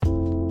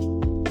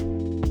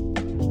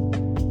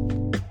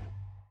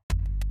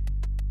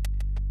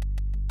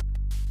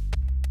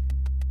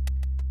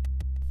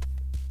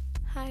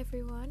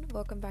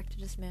welcome back to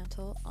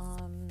Dismantle.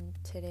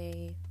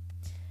 Today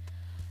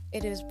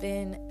it has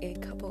been a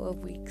couple of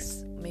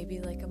weeks, maybe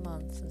like a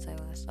month since I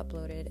last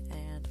uploaded,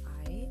 and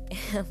I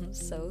am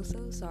so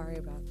sorry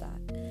about that.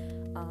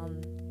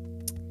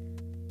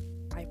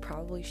 I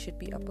probably should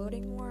be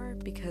uploading more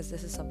because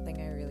this is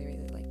something I really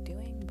like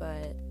doing,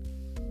 but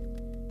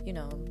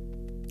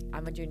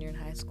I'm a junior in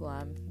high school.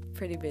 I'm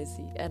pretty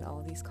busy, and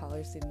all these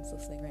college students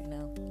listening right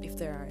now, if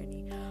there are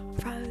any, are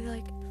probably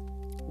like,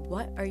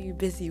 what are you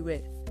busy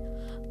with?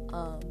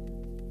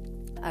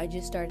 I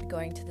just started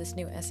going to this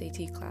new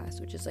SAT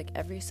class, which is like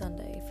every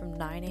Sunday from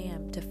 9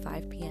 a.m. to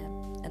 5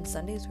 p.m. and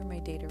Sundays were my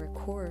day to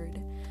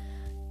record.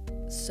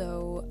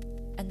 So,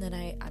 and then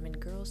I'm in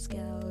Girl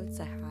Scouts.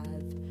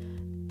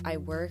 I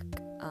work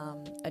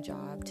a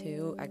job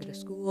too. I go to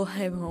school. I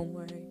have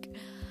homework.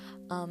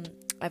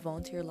 I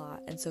volunteer a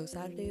lot, and so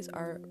Saturdays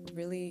are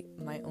really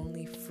my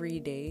only free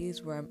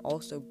days where I'm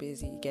also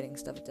busy getting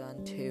stuff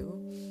done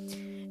too.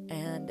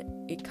 And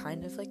it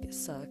kind of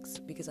sucks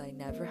because I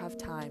never have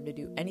time to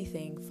do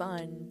anything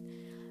fun.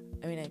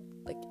 I mean,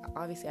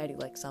 obviously I do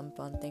some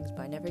fun things,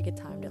 but I never get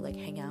time to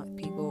hang out with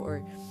people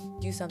or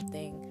do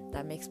something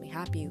that makes me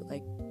happy,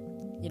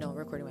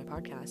 recording my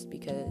podcast,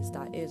 because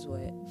that is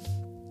what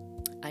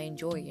I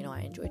enjoy. I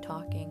enjoy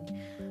talking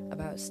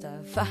about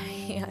stuff.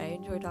 I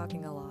enjoy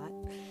talking a lot,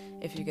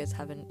 if you guys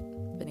haven't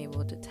been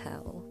able to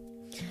tell.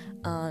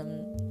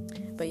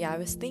 But yeah, I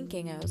was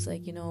thinking,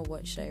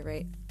 what should I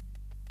write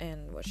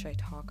and what should I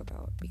talk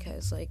about?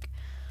 Because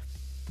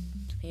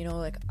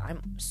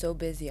I'm so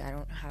busy, I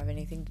don't have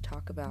anything to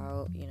talk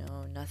about,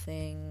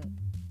 nothing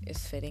is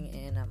fitting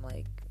in. I'm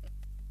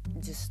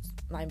just,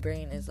 my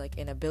brain is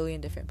in a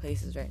billion different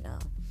places right now.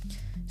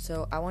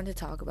 So I want to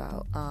talk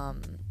about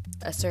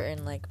a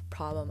certain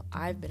problem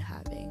I've been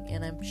having,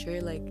 and I'm sure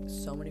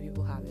so many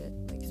people have it,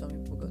 so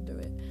many people go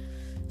through it.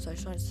 So I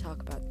just wanted to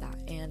talk about that,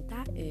 and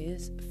that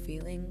is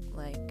feeling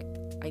like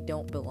I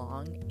don't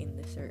belong in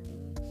the certain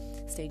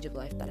stage of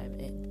life that I'm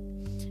in.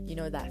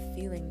 That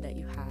feeling that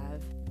you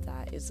have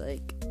that is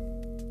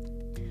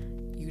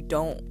you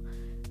don't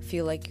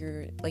feel like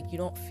you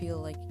don't feel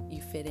like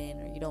you fit in,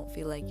 or you don't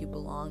feel like you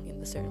belong in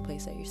the certain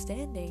place that you're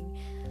standing.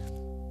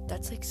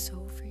 That's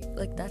so free,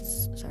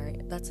 that's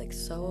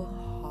so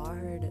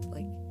hard,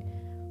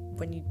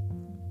 when you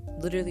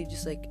literally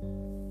just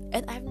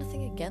and I have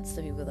nothing against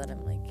the people that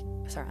I'm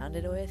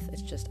surrounded with.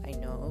 It's just I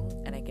know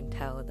and I can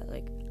tell that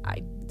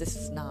this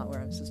is not where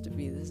I'm supposed to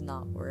be. This is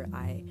not where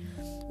I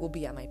will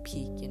be at my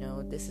peak.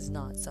 This is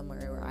not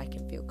somewhere where I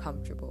can feel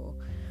comfortable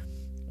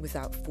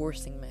without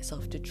forcing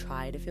myself to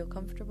try to feel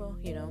comfortable.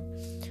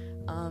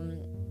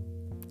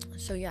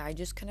 So yeah, I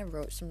just kind of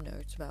wrote some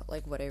notes about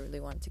what I really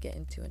wanted to get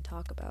into and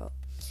talk about,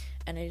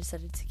 and I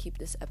decided to keep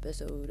this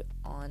episode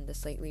on the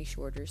slightly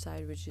shorter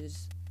side, which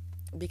is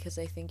because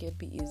I think it'd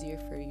be easier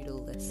for you to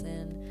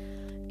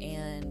listen,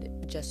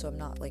 and just so I'm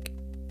not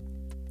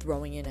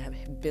throwing in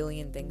a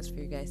billion things for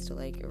you guys to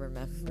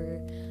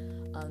remember.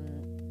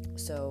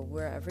 So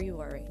wherever you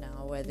are right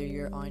now, whether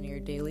you're on your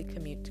daily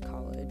commute to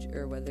college,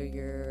 or whether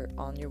you're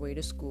on your way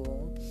to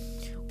school,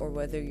 or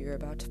whether you're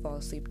about to fall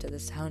asleep to the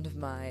sound of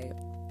my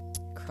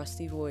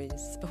crusty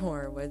voice,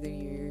 or whether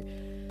you're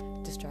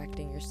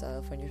distracting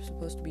yourself when you're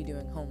supposed to be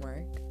doing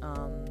homework,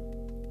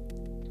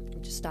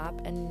 just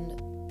stop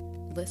and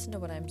listen to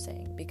what I'm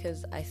saying,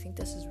 because I think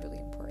this is really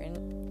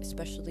important,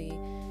 especially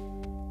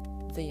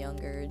the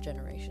younger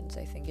generations.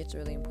 I think it's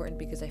really important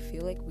because I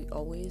feel we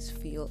always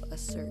feel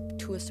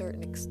to a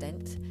certain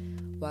extent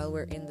while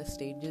we're in the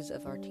stages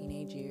of our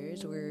teenage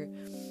years where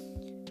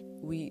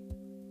we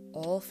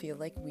all feel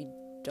we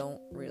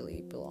don't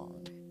really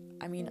belong.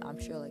 I mean, I'm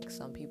sure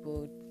some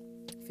people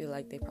feel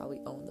they probably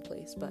own the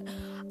place, but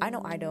I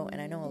know I don't, and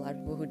I know a lot of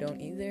people who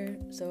don't either.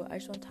 So I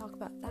just want to talk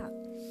about that.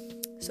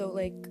 So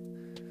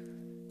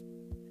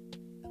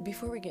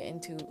before we get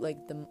into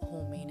the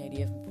whole main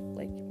idea of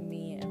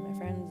me and my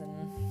friends and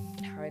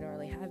how I don't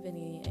really have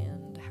any,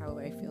 and how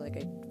I feel I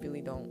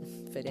really don't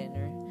fit in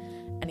or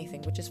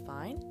anything, which is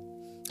fine,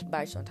 but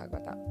I just want to talk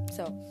about that.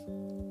 So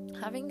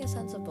having a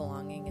sense of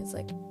belonging is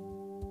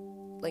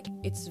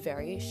it's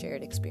very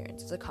shared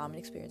experience. It's a common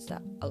experience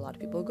that a lot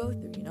of people go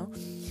through.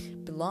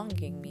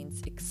 Belonging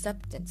means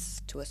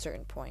acceptance to a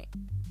certain point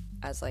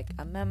as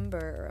a member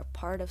or a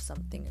part of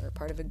something, or a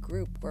part of a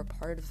group, or a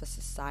part of a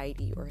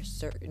society or a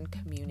certain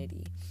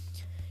community.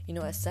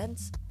 A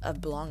sense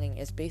of belonging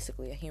is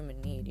basically a human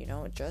need.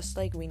 Just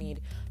we need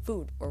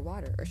food or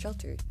water or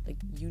shelter,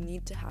 you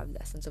need to have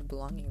that sense of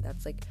belonging.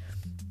 That's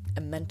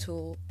a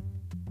mental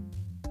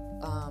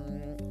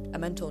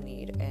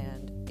need,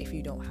 and if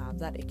you don't have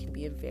that, it can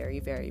be a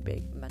very, very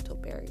big mental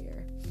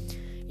barrier.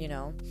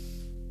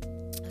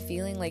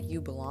 Feeling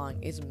you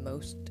belong is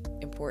most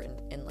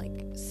important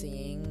in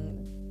seeing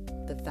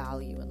the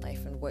value in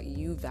life and what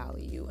you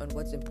value and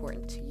what's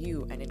important to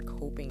you, and in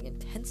coping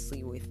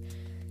intensely with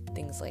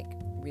things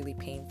really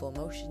painful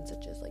emotions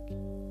such as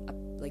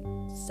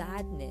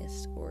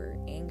sadness or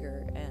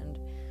anger. And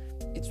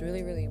it's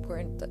really, really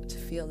important to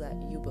feel that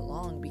you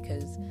belong,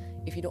 because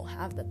if you don't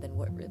have that, then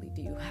what really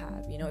do you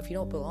have? You know, if you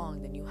don't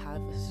belong, then you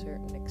have a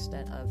certain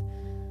extent of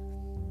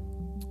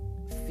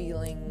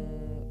feeling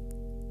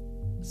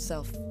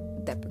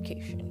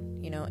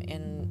self-deprecation, you know.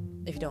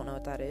 And if you don't know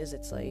what that is,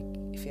 it's like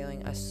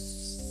feeling a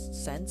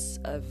sense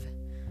of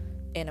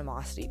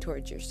animosity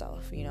towards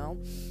yourself, you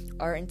know.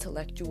 Our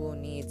intellectual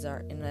needs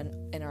are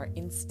and our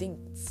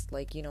instincts,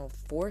 like, you know,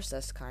 force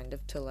us kind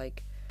of to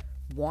like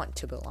want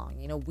to belong,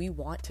 you know. We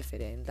want to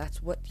fit in.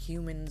 That's what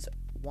humans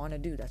want to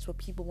do. That's what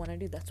people want to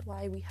do. That's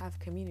why we have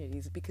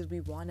communities, because we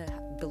want to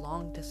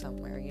belong to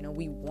somewhere, you know.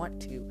 We want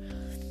to.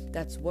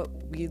 That's what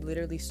we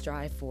literally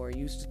strive for.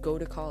 You go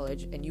to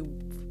college and you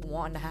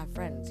want to have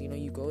friends, you know.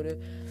 You go to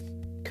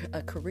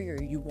a career,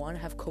 you want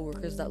to have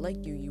coworkers that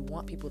like you. You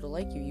want people to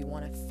like you. You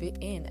want to fit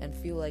in and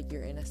feel like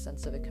you're in a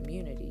sense of a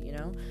community, you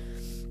know.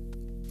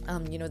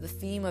 You know, the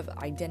theme of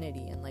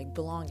identity and like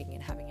belonging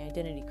and having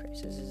identity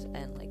crises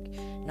and like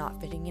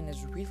not fitting in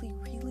is really,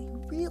 really,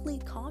 really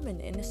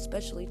common, and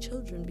especially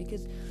children,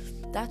 because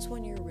that's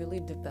when you're really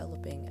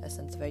developing a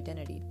sense of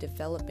identity,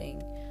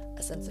 developing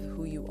a sense of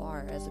who you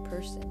are as a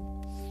person.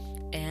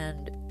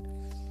 And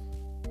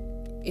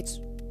it's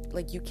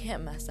like, you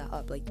can't mess that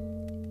up. Like,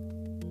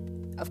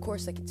 of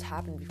course, like, it's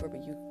happened before,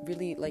 but you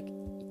really, like,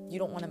 you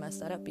don't want to mess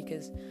that up,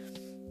 because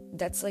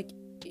that's like,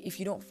 if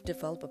you don't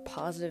develop a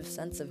positive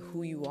sense of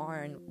who you are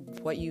and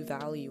what you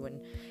value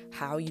and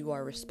how you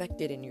are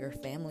respected in your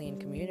family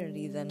and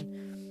community, then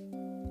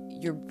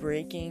you're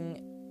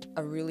breaking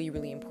a really,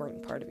 really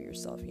important part of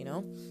yourself, you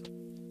know.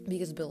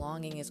 Because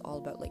belonging is all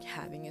about like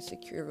having a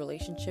secure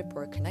relationship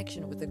or a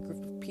connection with a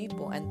group of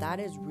people, and that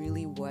is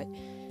really what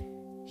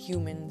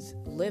humans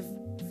live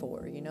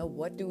for, you know.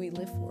 What do we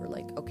live for?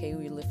 Like, okay,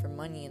 we live for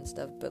money and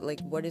stuff, but like,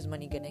 what is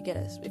money gonna get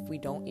us if we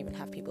don't even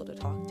have people to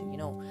talk to, you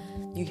know?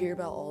 You hear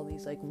about all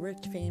these like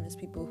rich, famous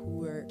people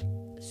who are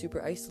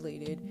super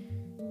isolated.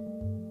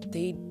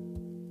 They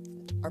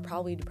are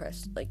probably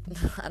depressed. Like,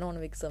 I don't want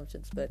to make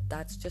assumptions, but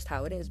that's just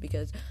how it is,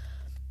 because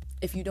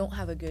if you don't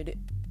have a good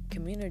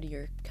community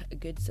or a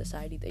good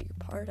society that you're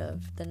part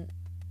of, then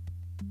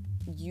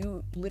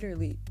you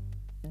literally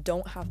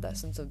don't have that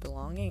sense of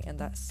belonging, and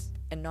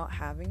not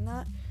having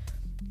that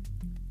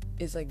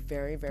is like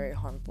very, very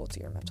harmful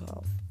to your mental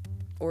health,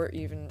 or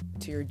even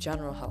to your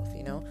general health,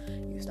 you know.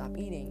 You stop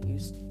eating, you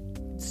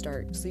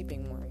start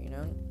sleeping more, you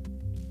know,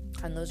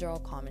 and those are all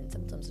common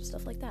symptoms of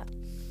stuff like that.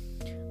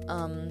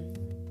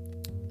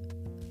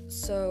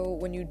 So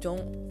when you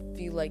don't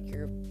feel like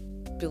you're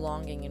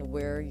belonging in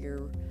where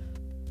you're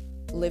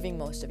living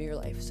most of your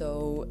life,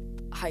 so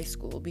high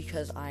school,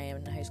 because I am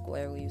in high school,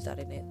 I will use that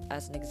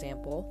as an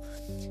example.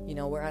 You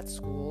know, we're at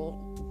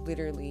school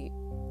literally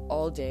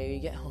all day. You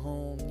get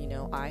home, you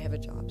know, I have a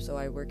job, so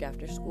I work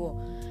after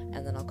school,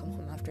 and then I'll come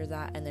home after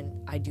that, and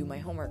then I do my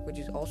homework, which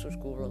is also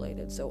school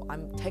related. So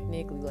I'm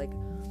technically like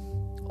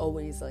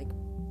always like,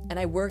 and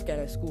I work at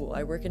a school.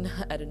 I work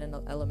at an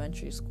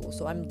elementary school,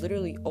 so I'm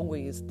literally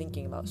always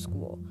thinking about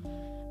school.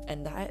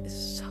 And that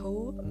is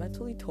so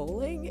mentally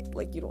tolling.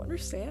 Like, you don't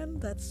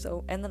understand. That's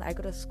so. And then I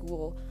go to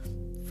school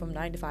from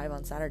 9 to 5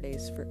 on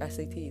Saturdays for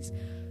SATs.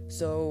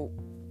 So,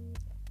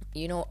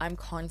 you know, I'm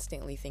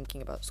constantly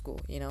thinking about school,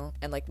 you know.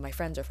 And like, my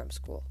friends are from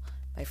school,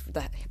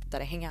 that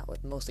I hang out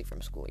with, mostly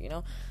from school, you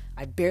know.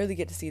 I barely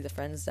get to see the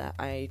friends that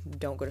I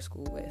don't go to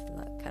school with, and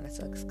that kind of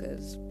sucks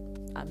because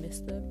I miss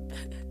them.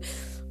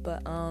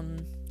 But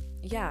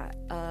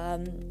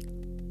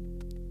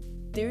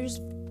there's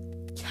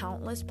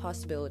countless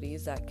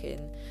possibilities that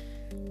can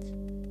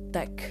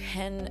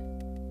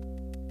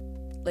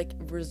like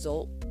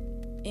result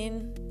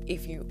in,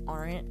 if you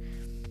aren't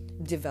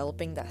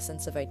developing that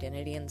sense of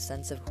identity and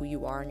sense of who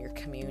you are in your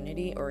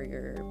community or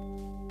your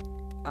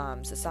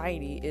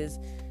society,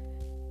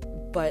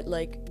 but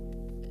like,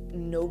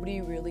 nobody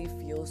really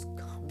feels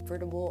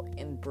comfortable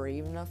and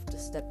brave enough to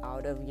step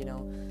out of, you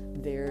know,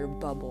 their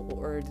bubble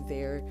or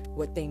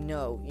what they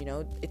know, you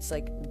know. It's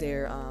like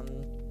their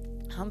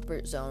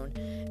comfort zone,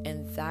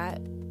 and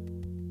that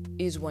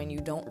is when you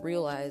don't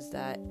realize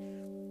that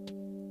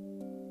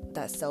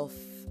self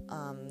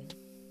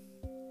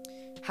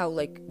how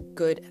like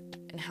good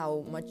and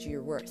how much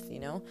you're worth, you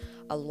know.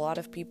 A lot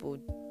of people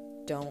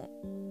don't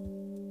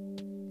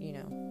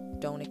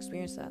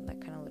experience that, and that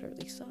kind of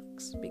literally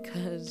sucks,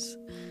 because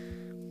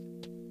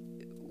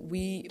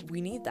we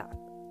need that,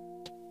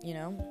 you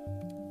know.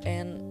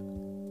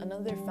 And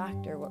another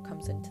factor what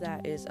comes into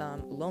that is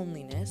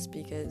loneliness,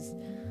 because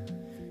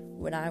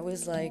when I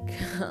was like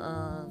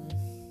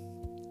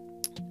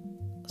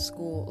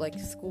school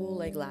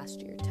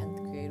last year,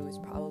 10th grade was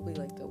probably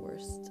like the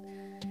worst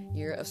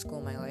year of school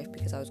in my life,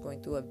 because I was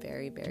going through a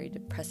very, very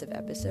depressive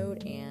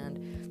episode,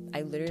 and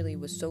I literally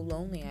was so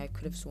lonely. I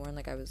could have sworn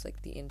like I was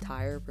like the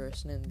entire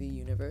person in the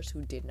universe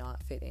who did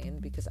not fit in,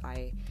 because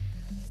I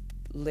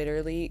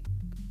literally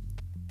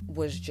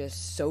was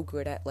just so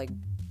good at like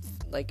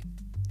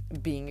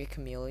being a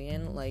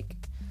chameleon. Like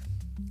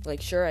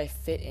sure, I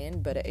fit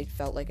in, but it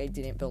felt like I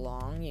didn't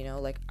belong, you know.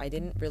 Like, I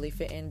didn't really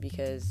fit in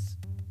because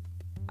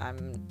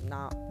I'm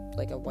not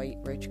like a white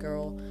rich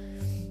girl,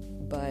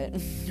 but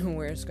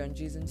wear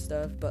scrunchies and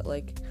stuff. But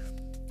like,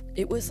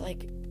 it was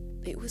like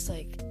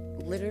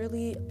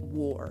literally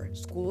war.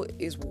 School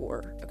is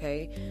war,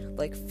 okay?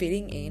 Like,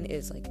 fitting in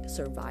is like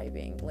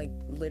surviving, like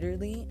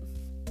literally.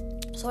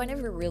 So I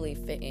never really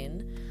fit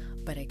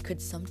in, but I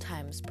could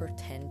sometimes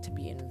pretend to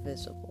be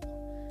invisible.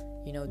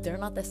 You know, they're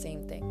not the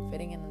same thing.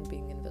 Fitting in and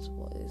being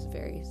invisible is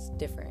very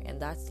different,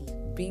 and that's,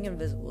 being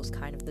invisible is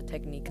kind of the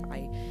technique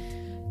I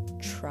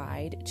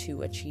tried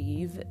to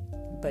achieve,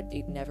 but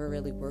it never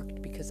really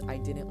worked because I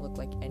didn't look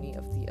like any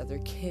of the other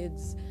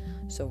kids.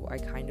 So I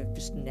kind of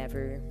just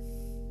never,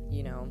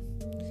 you know,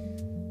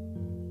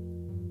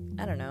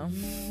 I don't know.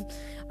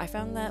 I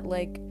found that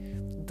like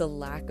the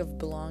lack of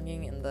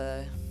belonging and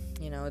the,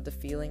 you know, the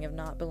feeling of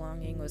not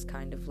belonging was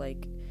kind of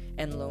like,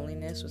 and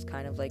loneliness was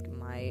kind of like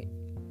my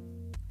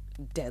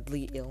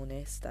deadly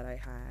illness that I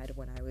had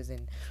when I was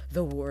in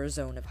the war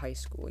zone of high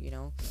school. You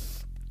know,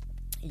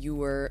 you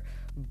were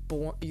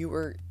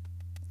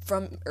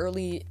from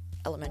early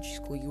elementary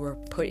school, you were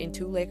put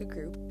into like a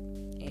group,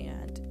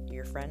 and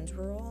your friends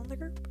were all in the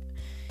group,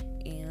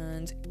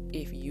 and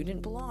if you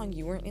didn't belong,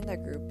 you weren't in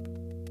that group,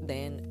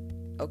 then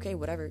okay,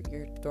 whatever,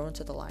 you're thrown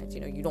to the lines.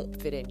 You know, you don't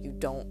fit in,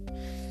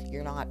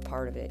 you're not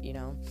part of it. You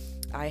know,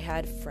 I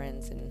had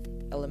friends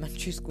in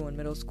elementary school and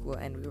middle school,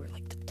 and we were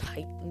like the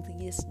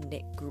tightest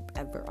knit group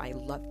ever. I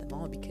loved them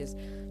all because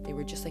they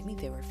were just like me.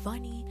 They were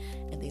funny,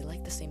 and they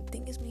liked the same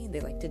thing as me, and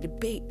they liked to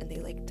debate, and they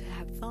liked to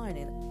have fun,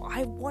 and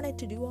I wanted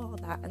to do all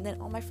that. And then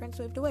all my friends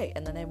moved away,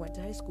 and then I went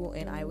to high school,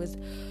 and I was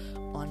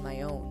on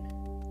my own.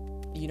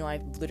 You know, I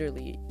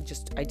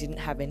didn't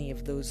have any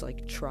of those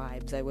like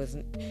tribes. I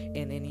wasn't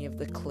in any of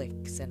the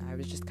cliques, and I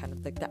was just kind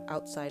of like the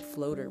outside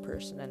floater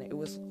person, and it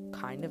was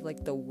kind of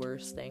like the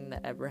worst thing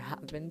that ever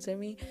happened to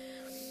me,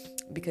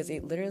 because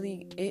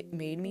it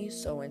made me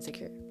so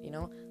insecure. You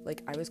know,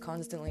 like, I was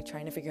constantly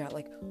trying to figure out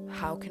like,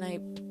 how can I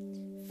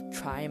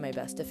try my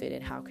best to fit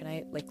in? How can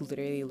I like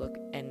literally look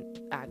and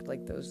act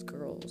like those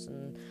girls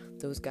and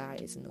those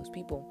guys and those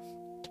people?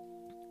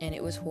 And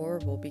it was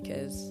horrible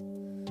because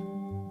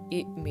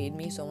it made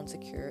me so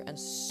insecure, and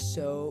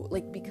so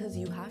like, because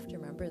you have to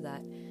remember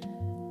that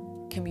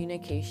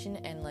communication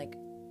and like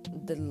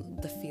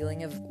the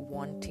feeling of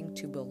wanting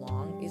to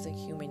belong is a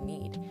human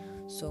need.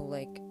 So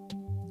like,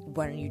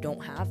 when you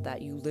don't have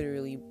that, you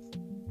literally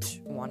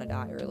want to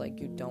die, or like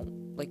you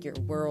don't, like, your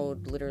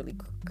world literally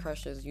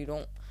crushes. You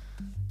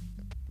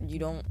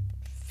don't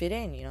fit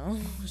in, you know.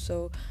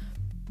 So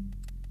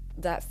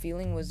that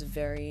feeling was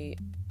very,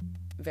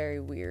 very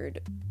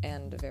weird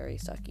and very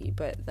sucky.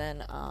 But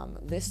then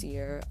this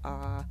year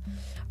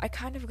I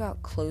kind of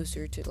got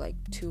closer to like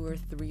 2 or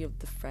 3 of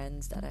the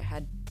friends that I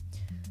had,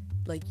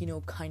 like, you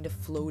know, kind of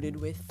floated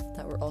with,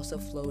 that were also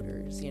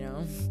floaters, you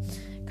know.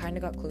 Kind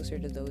of got closer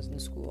to those in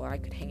school. I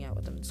could hang out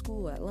with them in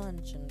school at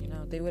lunch, and you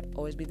know, they would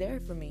always be there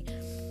for me,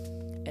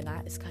 and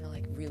that is kind of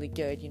like really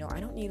good. You know, I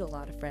don't need a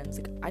lot of friends.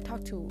 Like, I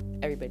talk to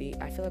everybody.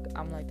 I feel like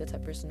I'm like the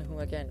type of person who,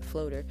 again,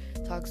 floater,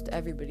 talks to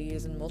everybody,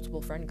 is in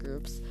multiple friend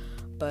groups,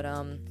 but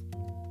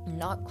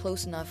not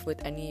close enough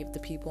with any of the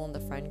people in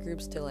the friend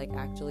groups to like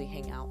actually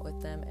hang out with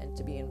them and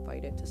to be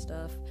invited to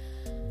stuff.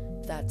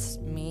 That's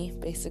me,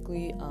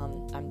 basically.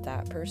 I'm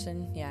that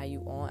person. Yeah,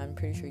 I'm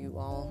pretty sure you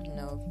all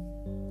know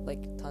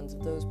like tons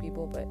of those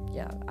people, but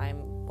yeah,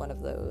 I'm one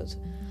of those.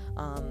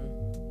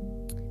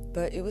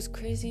 But it was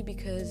crazy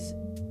because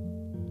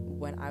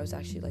when I was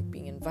actually like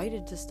being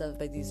invited to stuff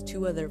by these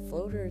 2 other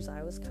floaters,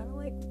 I was kind of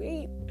like,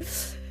 wait,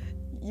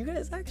 you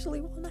guys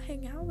actually want to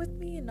hang out with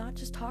me and not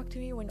just talk to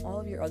me when all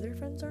of your other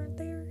friends aren't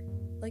there?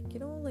 Like, you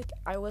know, like,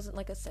 I wasn't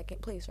like a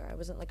second place, or I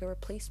wasn't like a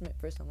replacement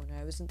for someone, or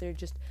I wasn't their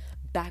just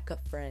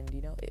backup friend,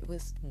 you know. It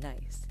was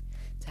nice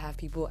to have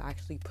people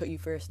actually put you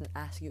first and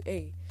ask you,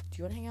 hey, do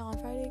you want to hang out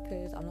on Friday?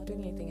 Because I'm not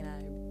doing anything and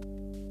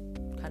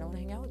I kind of want to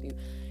hang out with you.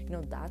 You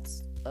know,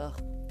 that's,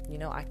 you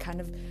know,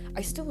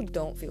 I still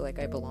don't feel like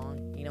I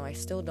belong. You know, I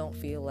still don't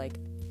feel like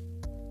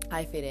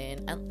I fit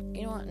in. And,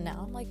 you know what,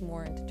 now I'm like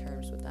more into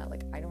terms with that.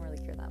 Like, I don't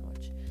really care that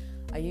much.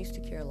 I used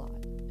to care a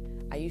lot.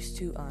 I used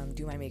to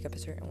do my makeup a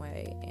certain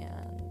way,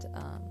 and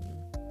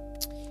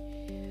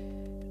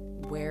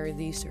wear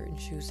these certain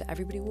shoes that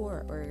everybody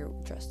wore, or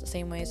dress the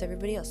same way as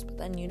everybody else. But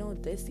then, you know,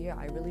 this year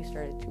I really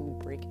started to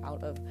break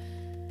out of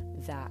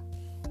that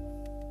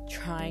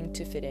trying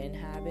to fit in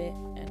habit,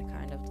 and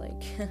kind of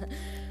like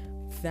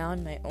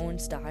found my own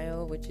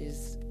style, which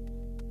is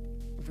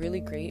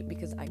really great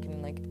because I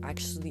can like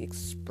actually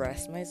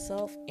express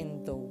myself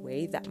in the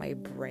way that my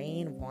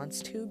brain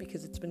wants to,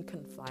 because it's been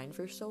confined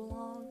for so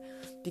long,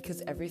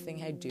 because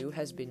everything I do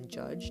has been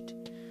judged,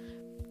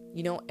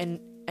 you know.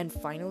 And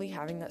finally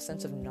having that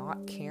sense of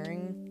not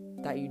caring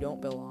that you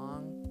don't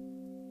belong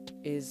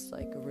is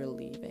like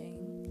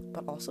relieving,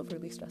 but also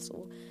really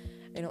stressful.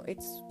 You know,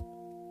 it's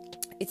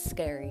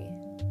scary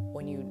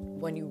when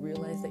you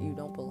realize that you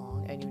don't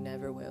belong and you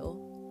never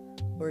will,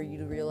 or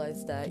you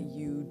realize that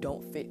you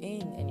don't fit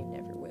in and you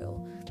never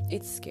will.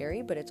 It's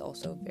scary, but it's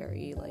also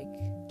very like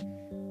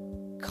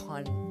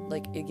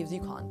it gives you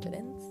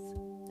confidence.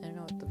 I don't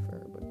know what the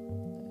verb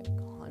would,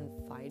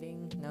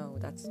 no,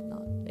 that's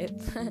not it.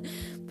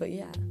 But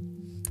yeah,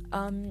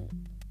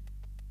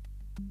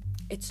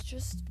 it's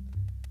just,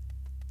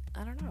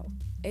 I don't know,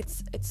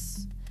 it's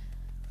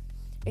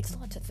a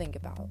lot to think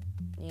about,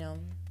 you know,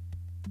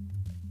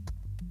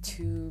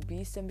 to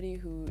be somebody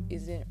who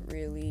isn't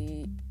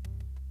really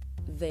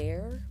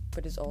there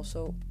but is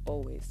also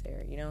always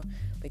there, you know,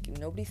 like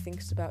nobody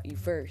thinks about you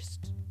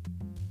first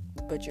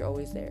but you're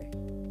always there.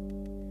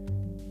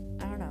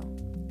 I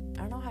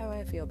don't know how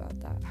I feel about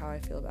that, how I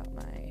feel about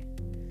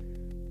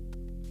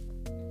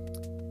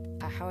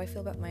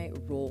my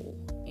role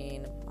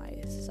in my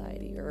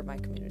society or my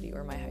community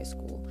or my high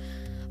school.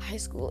 High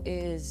school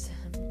is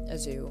a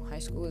zoo. High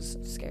school is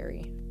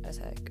scary as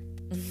heck.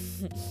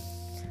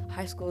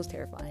 High school is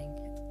terrifying,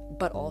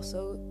 but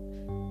also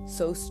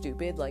so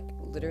stupid. Like,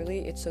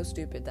 literally, it's so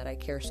stupid that I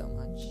care so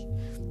much.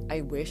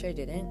 I wish I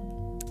didn't.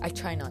 I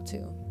try not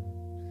to.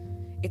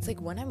 It's like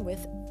when I'm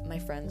with my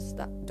friends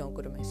that don't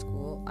go to my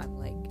school, I'm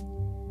like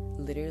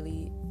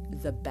literally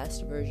the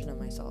best version of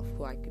myself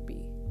who I could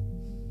be.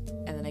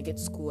 And then I get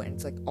to school and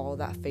it's like all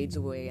that fades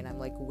away and I'm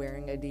like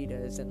wearing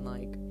Adidas and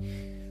like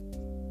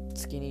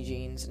skinny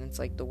jeans and it's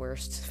like the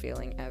worst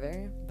feeling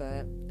ever.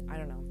 But I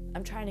don't know,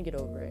 I'm trying to get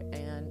over it,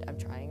 and I'm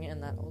trying,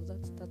 and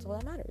that's all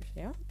that matters,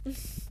 you know.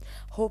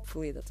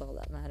 Hopefully that's all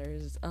that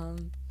matters.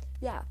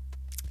 Yeah,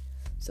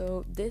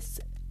 so this,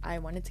 I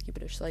wanted to keep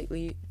it a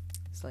slightly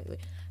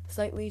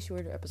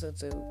shorter episode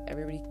so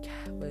everybody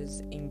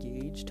was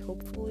engaged,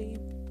 hopefully.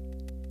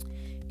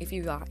 If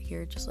you got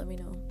here, just let me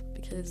know,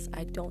 because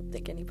I don't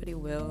think anybody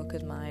will,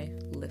 because my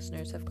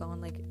listeners have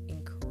gone like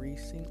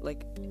increasing,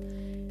 like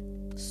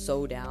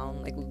so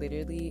down, like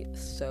literally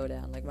so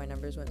down, like my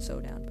numbers went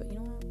so down. But you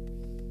know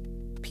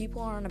what,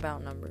 people aren't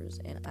about numbers,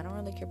 and I don't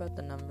really care about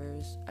the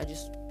numbers. I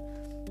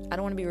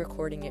don't want to be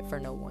recording it for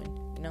no one,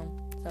 you know.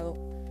 So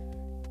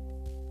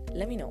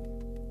let me know.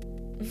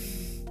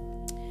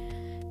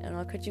 And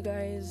I'll catch you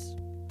guys,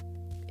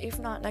 if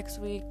not next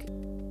week,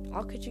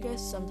 I'll catch you guys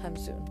sometime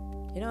soon,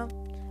 you know.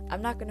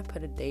 I'm not gonna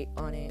put a date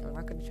on it. I'm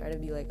not gonna try to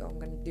be like, oh, I'm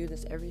gonna do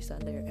this every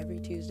Sunday or every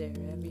Tuesday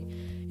or every,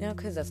 you know,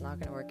 because that's not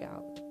gonna work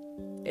out.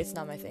 It's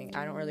not my thing.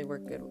 I don't really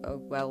work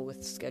well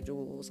with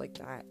schedules like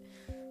that.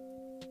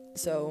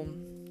 So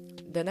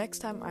the next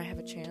time I have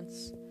a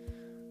chance,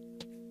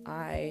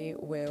 I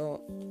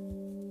will,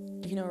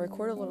 you know,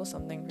 record a little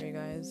something for you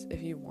guys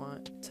if you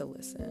want to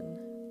listen.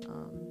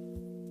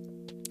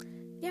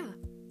 Yeah,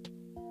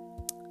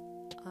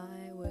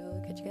 I will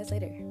catch you guys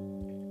later.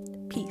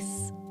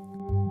 Peace.